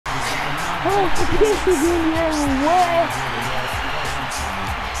Oh, this is in your way.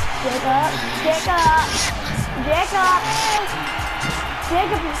 Jacob, Jacob, Jacob.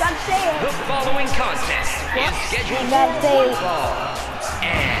 Jacob, you gotta say it. The following contest is scheduled for one fall.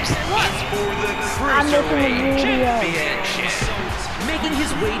 And it's for the Cruiserweight Championship. Making his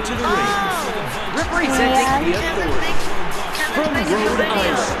way to the ring, representing the Authority from Rhode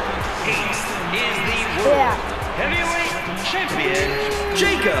Island, he is the World Heavyweight Champion,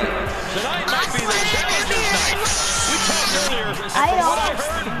 Jacob. Tonight might be the challenger's night. We talked earlier, and from what I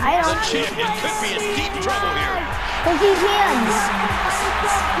heard, the champion could be in deep trouble here. Cause he can.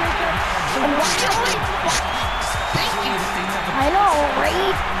 I know,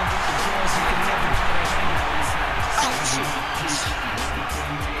 right?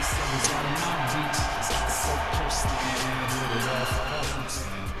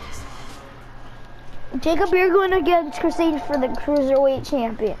 Jacob, you're going against Christine for the Cruiserweight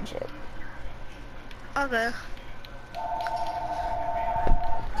Championship. Okay.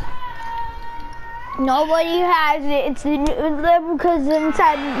 Nobody has it. It's because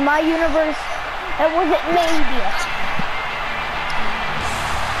inside my universe, it wasn't made yet.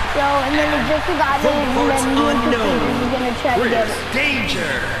 So, and then it just got it, and then you and Christine are going to try to get it.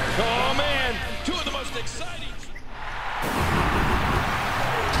 Danger. Oh man, two of the most exciting.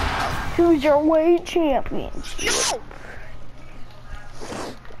 Cruiserweight Championship. No!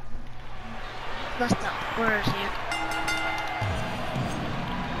 That's not. Where is he?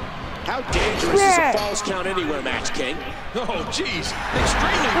 How dangerous is a falls count anywhere match, King? Oh, geez,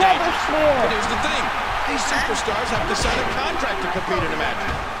 extremely dangerous. But here's the thing. These superstars have to sign a contract to compete in a match.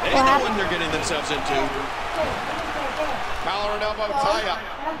 They know what they're getting themselves into. Collar and elbow tie-up.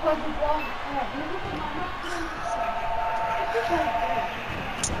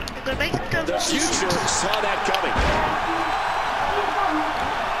 The future saw that coming.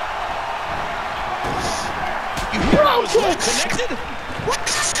 You hear how his leg connected? What?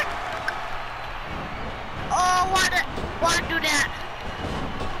 Oh, why do that?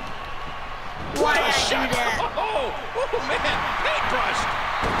 Why did I do that? Oh, man, paintbrush.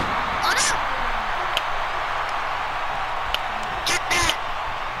 Oh, no. Get that.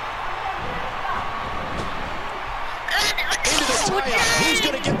 Into the tie-up. Who's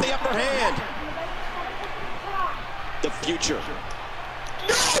going to get the upper hand? The future.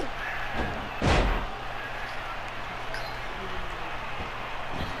 No!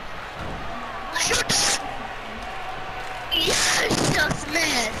 Yes,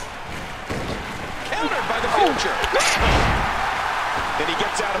 Smith. Countered by the future. Then he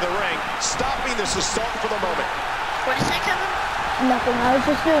gets out of the ring, stopping this assault for the moment. What did you say, Kevin? Nothing. I was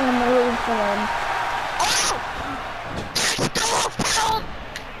just doing a move for him. Oh!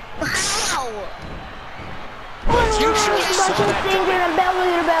 How? Future saw that coming. Belly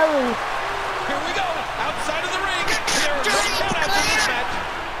to belly. Here we go, outside of the ring. There are no countouts in this match.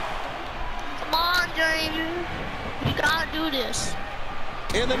 Come on, James. You gotta do this.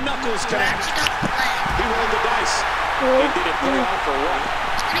 And the knuckles You're connect. actually gonna play. He rolled the dice. He didn't pay off for one.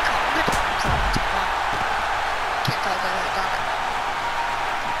 It's gonna go good. Can't tell that.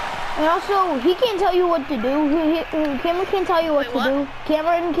 And also, he can't tell you what to do. Cameron can't tell you what to do.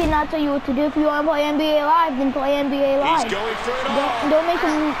 Cameron cannot tell you what to do. If you want to play NBA Live, then play NBA Live. He's going for it all. Don't make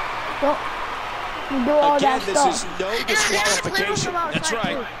him. Don't do all that Again, stuff. this is no disqualification. That's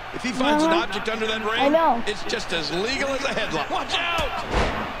right. If he finds an object under that ring, I know. it's just as legal as a headlock. Watch out!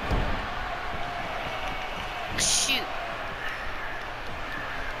 Shoot.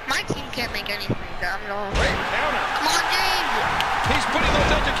 My team can't make anything. I'm going. Great counter. Come on, James. He's putting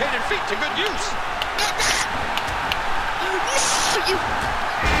those educated feet to good use. Get that. No, you.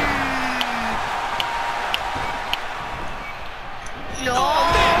 No. Oh,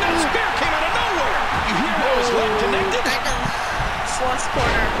 man, that spear came out of nowhere. You hear how his leg connected? I know. Fourth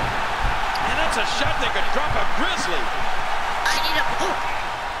quarter. And that's a shot that could drop a grizzly. I need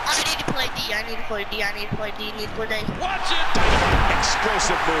to play D. I need to play D. Watch it. Dynamite,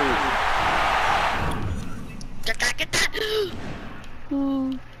 explosive move. Get that.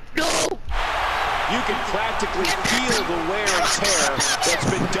 No. You can practically feel the wear and tear that's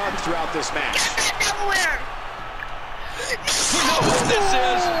been done throughout this match. Get that nowhere. You know what this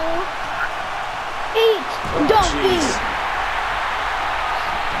is? Eat, don't eat.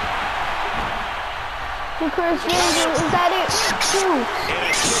 To Chris Danger, is that it? Two.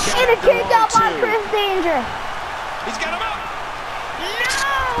 And a kick out by Chris Danger. He's got him up.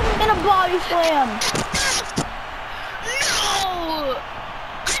 No. And a body slam. No.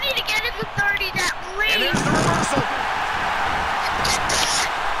 I need to get in the 30. That ring. And there's the reversal.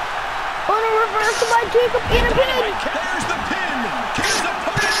 On a reversal by Jacob in a pin. There's the pin. Here's the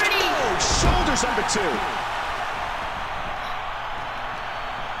pin. Oh, Shoulders up at 2.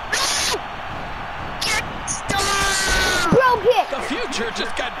 Bro kick. The future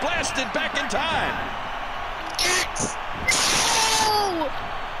just got blasted back in time. Yes. No.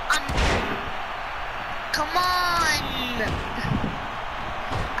 Come on.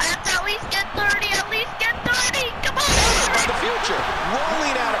 I have to at least get 30. At least get 30. Come on. By the future.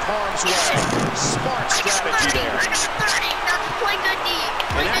 Rolling out of harm's way. Smart strategy there. I got 30. Now just play good D.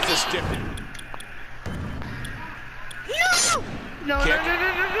 And that's a stiff. No. No. Kick. No.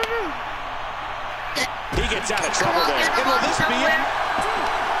 He gets out of trouble there. And will this be it?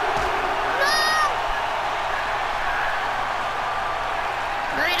 No!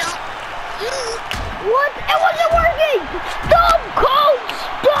 No, you don't. What? It wasn't working! Stone Cold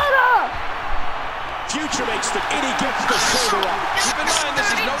Stunner! Future makes the, and he gets the shoulder up. Keep in mind, this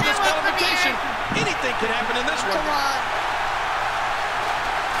is no disqualification. Anything can happen in this one. Come on.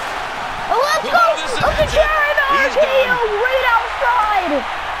 Oh, let's go! Up the chair and RKO right outside!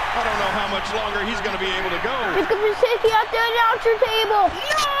 I don't know how much longer he's going to be able to go. Jacob is taking out the announcer table.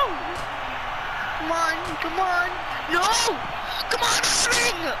 No! Come on, come on. No! Come on,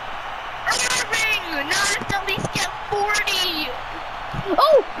 ring! Ring! Now let's at least get 40.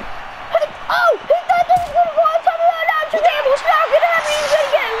 Oh! He thought this was going to go on top of the announcer table. It's not going to happen. He's going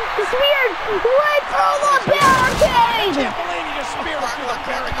to get smeared right through the barricade. I can't believe you just speared through the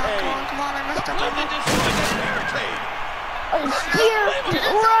barricade. Come on, I messed up. They destroyed the barricade. Spear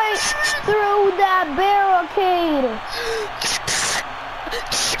right through that barricade.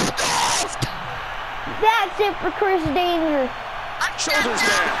 That's it for Chris Danger. Shoulders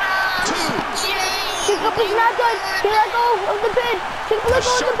down. 2. Jacob is not done. He let go of the pin. Jacob let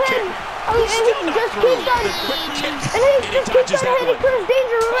go of the pin. Oh, and he just keeps on. And he just keeps on hitting Chris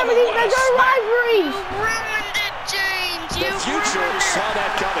Danger. Remember, these guys are rivalries. You ruined it, James. The future saw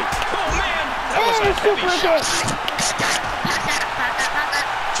that coming. Oh, man. That And was a super heavy kick. shot.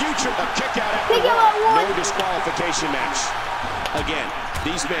 Future, a kick out after Kick out at 1. No disqualification match. Again,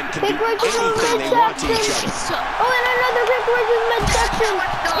 these men can Kick do right to the anything they want to each other. midsection. Oh, and another kick right to the midsection.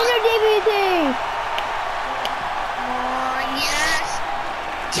 In a DVT. Yes.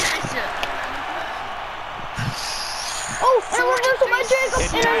 Yes. Oh, and a reversal by Jacob.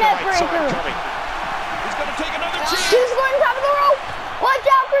 And And a net Dynamite saw it breaker. coming. He's going to take another chance. He's going top of the rope. Watch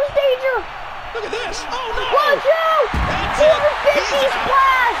out, Chris Danger. Look at this. Oh, no. Watch out. That's it. 450 He's out.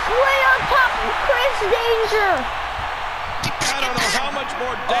 splash. Right on top of Chris Danger. I don't know how much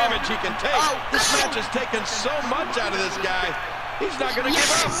more damage he can take. This match has taken so much out of this guy. He's not going to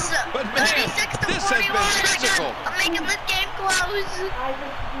give up. But, man, 36 to this has 41. been physical. I'm making this game close.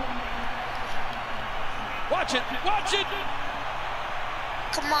 Watch it. Watch it.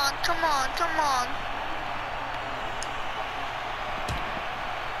 Come on, come on, come on.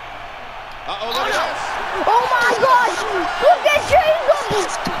 Uh-oh, look at this. Oh my gosh. Look at Jacob.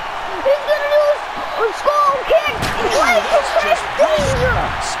 He's going to do a skull kick. Right to Chris Danger.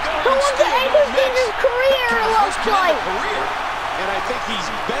 Who wants to end Chris Danger's career, it looks like. And I think he's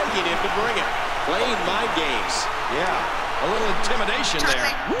begging him to bring it. Playing mind games. Yeah, a little intimidation there.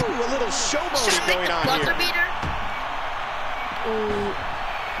 Woo, a little showboating Should I make going the on buzzer here. beater?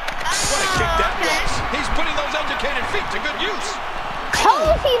 What a kick that was. He's putting those educated feet to good use. How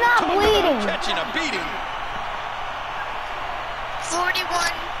is he not Talk bleeding? about catching a beating. 41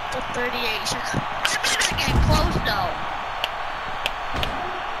 to 38. I'm not getting close though.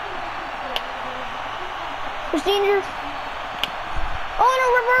 Chris Danger. Oh, and a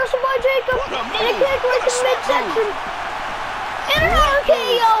reversal by Jacob. What a And a move. kick right What a to smart midsection. move. And an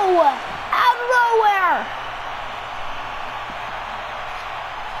RKO out of nowhere.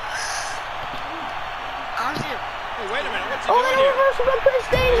 Hey, wait a minute. What's he Oh, doing and a here? reversal by Chris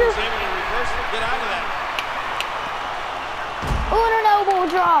He Danger. was able to reverse it. Get out of that. Oh, and an elbow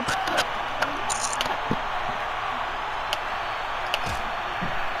drop.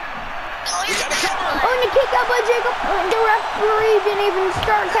 You got to cover. Oh, and a kick out by Jacob. The referee didn't even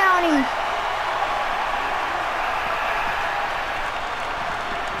start counting.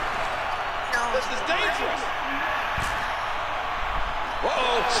 This is dangerous.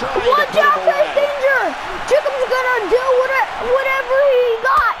 Whoa, trying to Watch put out, him Chris away. Danger. Jacob's gonna do whatever he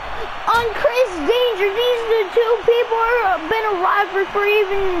got on Chris Danger. These are the two people who have been a rival for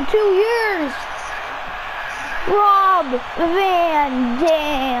even 2 years. Rob Van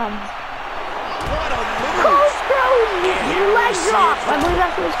Dam. What a move. Coast Crows here we leg see drop. it I believe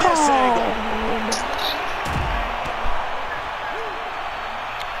that's what it's from this angle. called.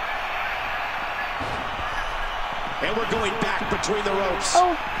 And we're going back between the ropes.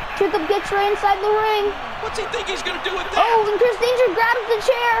 Oh, Jacob gets right inside the ring. What's he think he's going to do with that? Oh, and Chris Danger grabs the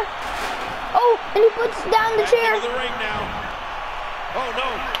chair. Oh, And he puts down the chair. Into the ring now. Oh no!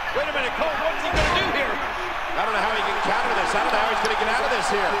 Wait a minute, Cole. What's he gonna do here? I don't know how he can counter this. I don't know how he's gonna get out of this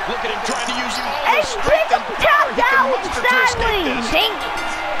here. Look at him trying to use all the strength and power he can muster to escape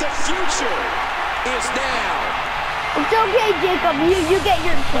this. The future is now. It's okay, Jacob. You get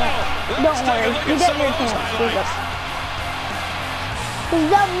your chance. Don't worry. You get your chance, Jacob. Cause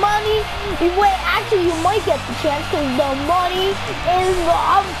the money, wait, actually you might get the chance because the money is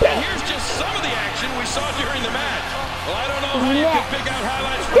on And here's just some of the action we saw during the match. Well, I don't know how you can pick out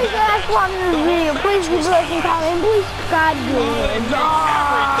highlights from that match. One in the video. Please leave a like and comment. Please subscribe to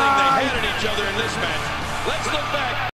Everything they it. had in each other in this match. Let's look back.